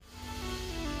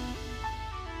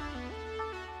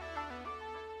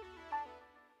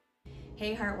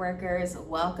Hey heart workers,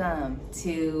 welcome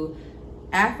to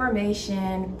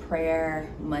Affirmation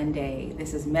Prayer Monday.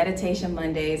 This is Meditation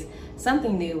Mondays,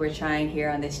 something new we're trying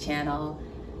here on this channel.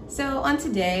 So on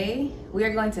today, we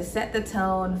are going to set the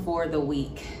tone for the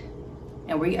week,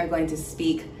 and we are going to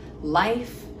speak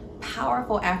life,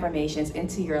 powerful affirmations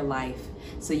into your life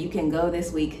so you can go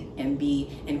this week and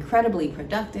be incredibly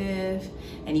productive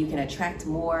and you can attract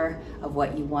more of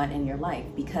what you want in your life.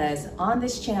 Because on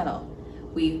this channel,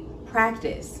 we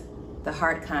practice the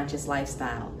heart conscious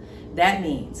lifestyle. That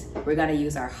means we're going to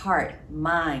use our heart,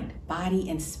 mind, body,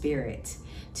 and spirit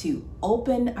to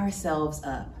open ourselves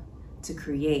up to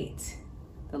create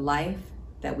the life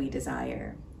that we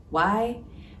desire. Why?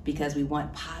 Because we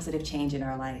want positive change in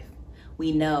our life.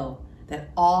 We know that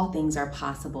all things are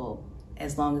possible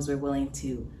as long as we're willing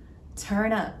to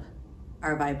turn up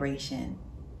our vibration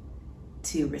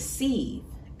to receive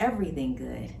everything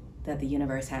good that the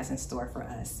universe has in store for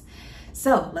us.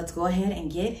 So let's go ahead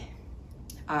and get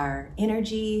our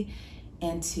energy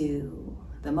into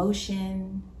the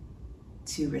motion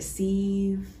to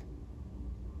receive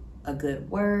a good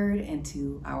word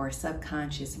into our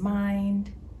subconscious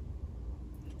mind.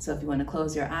 So if you want to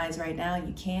close your eyes right now,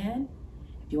 you can.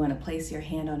 If you want to place your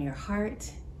hand on your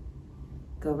heart,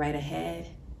 go right ahead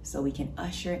so we can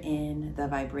usher in the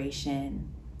vibration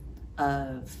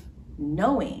of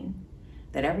knowing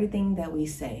that everything that we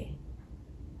say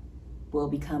will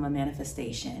become a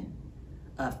manifestation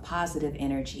of positive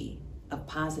energy, of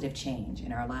positive change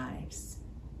in our lives.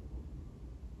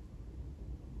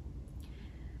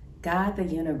 God, the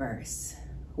universe,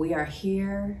 we are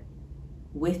here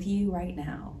with you right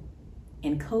now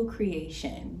in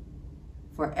co-creation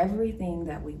for everything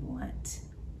that we want.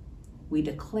 We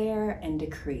declare and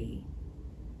decree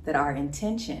that our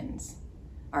intentions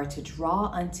are to draw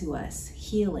unto us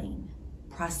healing,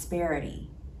 prosperity,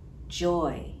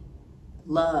 joy,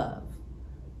 love,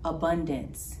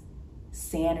 abundance,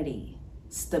 sanity,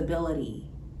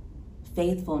 stability,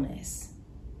 faithfulness,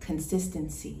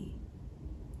 consistency.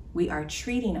 We are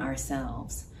treating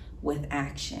ourselves with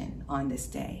action on this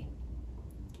day.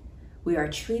 We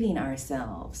are treating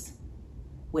ourselves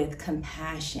with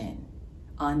compassion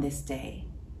on this day.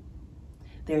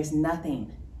 There's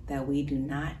nothing that we do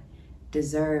not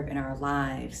deserve in our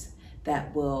lives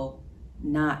that will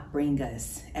not bring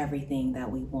us everything that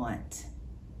we want.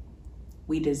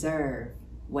 We deserve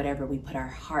whatever we put our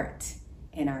heart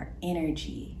and our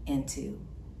energy into,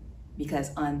 because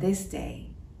on this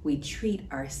day, we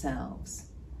treat ourselves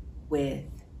with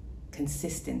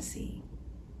consistency.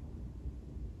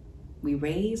 We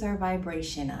raise our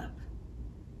vibration up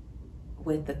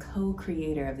with the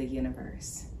co-creator of the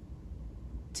universe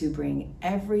to bring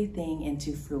everything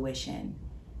into fruition,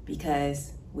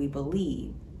 because we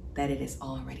believe that it is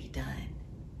already done.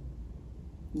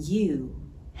 You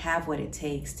have what it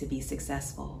takes to be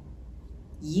successful.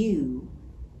 You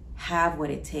have what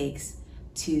it takes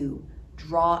to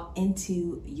draw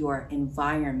into your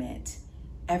environment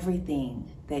everything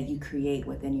that you create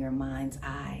within your mind's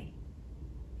eye.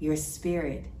 Your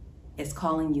spirit is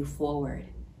calling you forward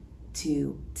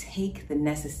to take the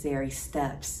necessary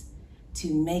steps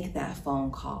to make that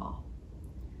phone call,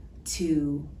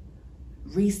 to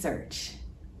research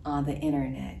on the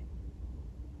internet,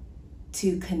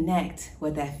 to connect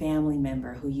with that family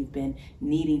member who you've been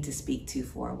needing to speak to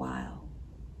for a while,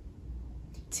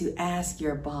 to ask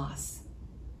your boss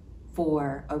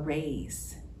for a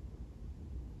raise.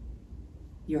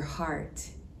 Your heart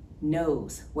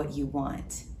knows what you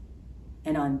want.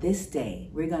 And on this day,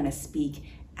 we're going to speak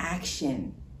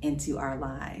action into our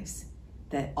lives,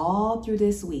 that all through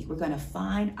this week, we're going to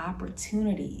find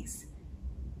opportunities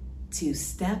to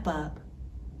step up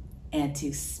and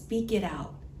to speak it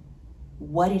out,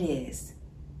 what it is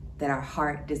that our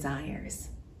heart desires.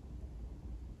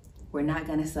 We're not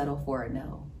going to settle for a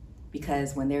no,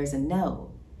 because when there's a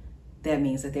no, that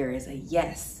means that there is a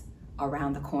yes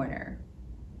around the corner.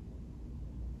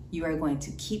 You are going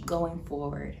to keep going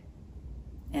forward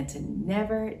and to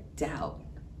never doubt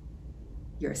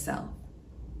yourself,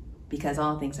 because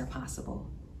all things are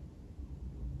possible.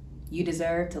 You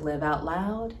deserve to live out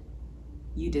loud.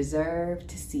 You deserve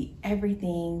to see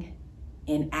everything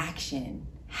in action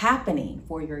happening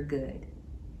for your good.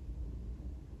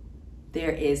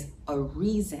 There is a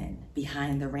reason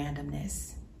behind the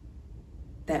randomness.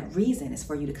 That reason is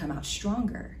for you to come out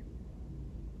stronger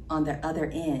on the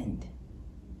other end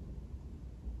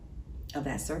of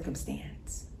that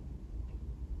circumstance.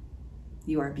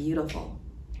 You are beautiful.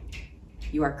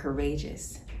 You are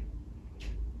courageous.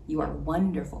 You are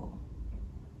wonderful.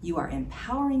 You are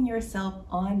empowering yourself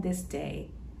on this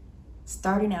day,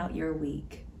 starting out your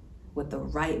week with the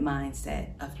right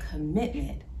mindset of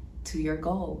commitment to your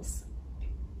goals.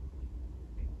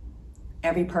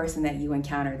 Every person that you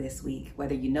encounter this week,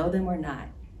 whether you know them or not,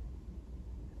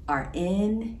 are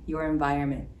in your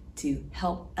environment to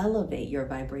help elevate your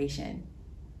vibration,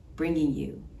 bringing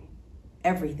you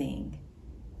everything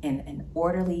in an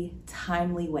orderly,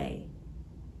 timely way.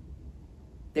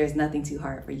 There's nothing too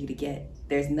hard for you to get.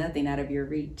 There's nothing out of your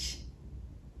reach.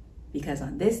 Because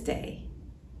on this day,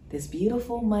 this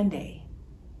beautiful Monday,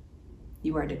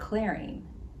 you are declaring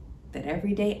that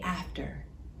every day after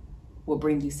will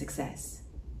bring you success.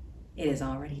 It is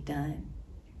already done.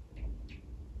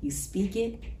 You speak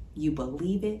it, you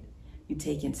believe it, you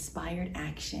take inspired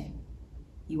action.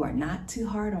 You are not too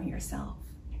hard on yourself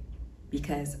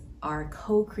because our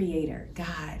co-creator,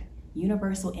 God,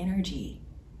 universal energy,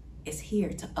 is here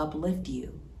to uplift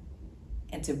you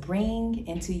and to bring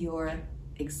into your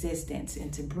existence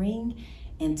and to bring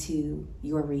into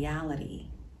your reality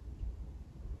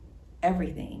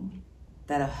everything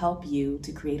that'll help you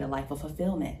to create a life of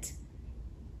fulfillment.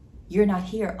 You're not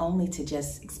here only to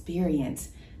just experience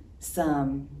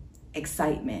some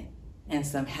excitement and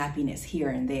some happiness here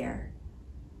and there,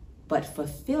 but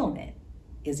fulfillment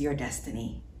is your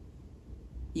destiny.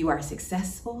 You are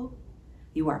successful,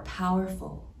 you are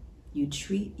powerful, you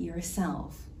treat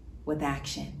yourself with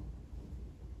action.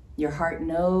 Your heart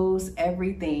knows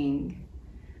everything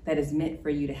that is meant for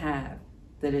you to have.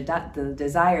 The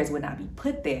desires would not be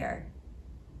put there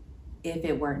if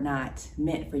it were not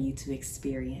meant for you to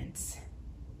experience.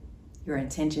 Your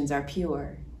intentions are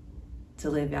pure to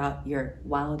live out your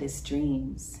wildest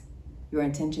dreams. Your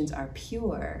intentions are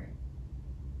pure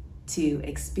to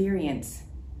experience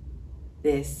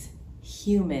this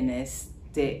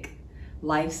humanistic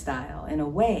lifestyle in a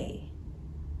way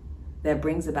that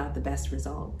brings about the best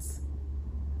results.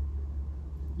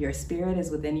 Your spirit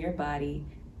is within your body,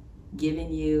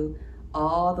 giving you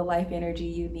all the life energy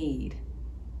you need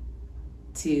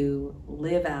to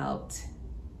live out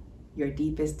your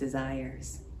deepest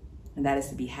desires. And that is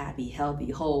to be happy,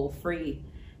 healthy, whole, free.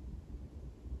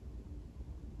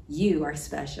 You are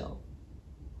special.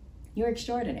 You're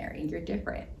extraordinary. You're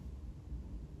different.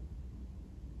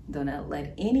 Do not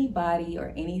let anybody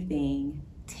or anything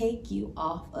take you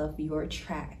off of your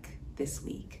track this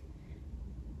week.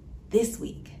 This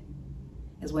week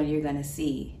is when you're going to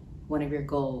see one of your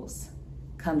goals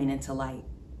coming into light.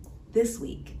 This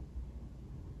week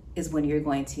is when you're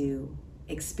going to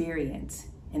experience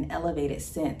an elevated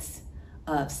sense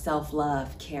of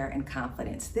self-love, care, and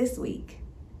confidence. This week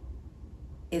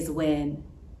is when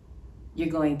you're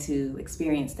going to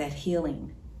experience that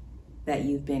healing that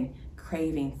you've been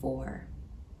craving for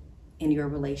in your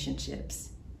relationships.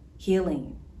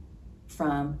 Healing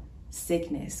from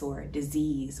sickness or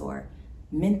disease or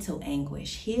mental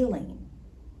anguish. Healing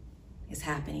is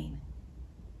happening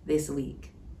this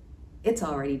week. It's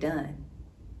already done.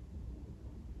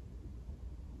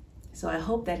 So I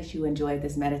hope that as you enjoyed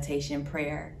this meditation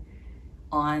prayer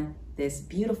on this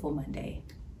beautiful Monday,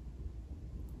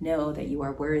 know that you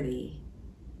are worthy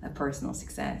of personal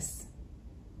success.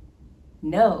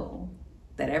 Know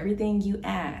that everything you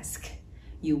ask,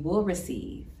 you will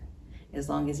receive as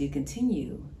long as you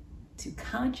continue to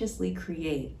consciously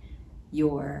create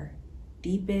your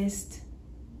deepest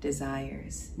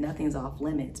desires. Nothing's off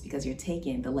limits because you're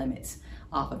taking the limits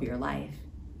off of your life.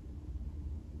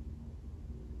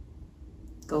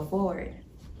 Go forward.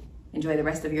 Enjoy the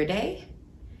rest of your day.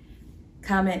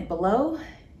 Comment below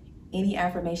any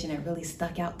affirmation that really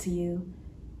stuck out to you,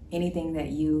 anything that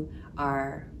you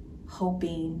are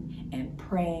hoping and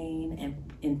praying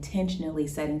and intentionally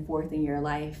setting forth in your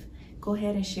life. Go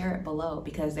ahead and share it below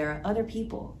because there are other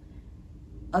people,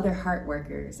 other heart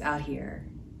workers out here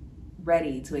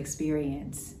ready to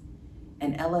experience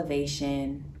an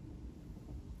elevation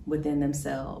within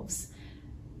themselves,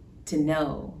 to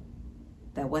know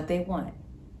that what they want,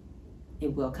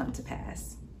 it will come to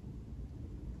pass.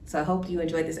 So I hope you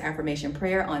enjoyed this affirmation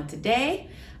prayer on today.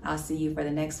 I'll see you for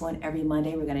the next one. Every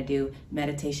Monday, we're gonna do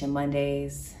Meditation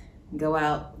Mondays. Go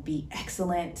out, be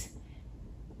excellent.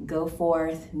 Go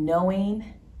forth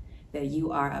knowing that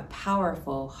you are a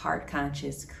powerful,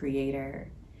 heart-conscious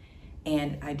creator.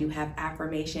 And I do have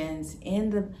affirmations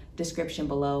in the description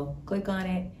below. Click on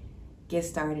it. Get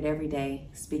started every day.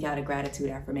 Speak out a gratitude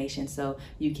affirmation so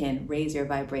you can raise your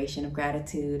vibration of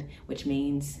gratitude, which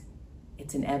means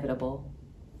it's inevitable.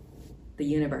 The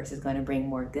universe is going to bring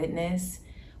more goodness,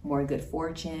 more good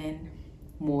fortune,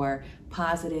 more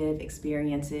positive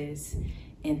experiences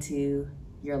into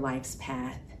your life's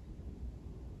path.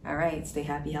 All right, stay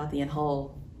happy, healthy, and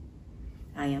whole.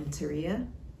 I am Taria,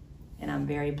 and I'm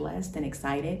very blessed and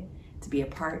excited to be a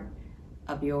part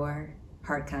of your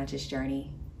heart conscious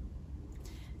journey.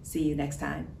 See you next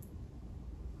time.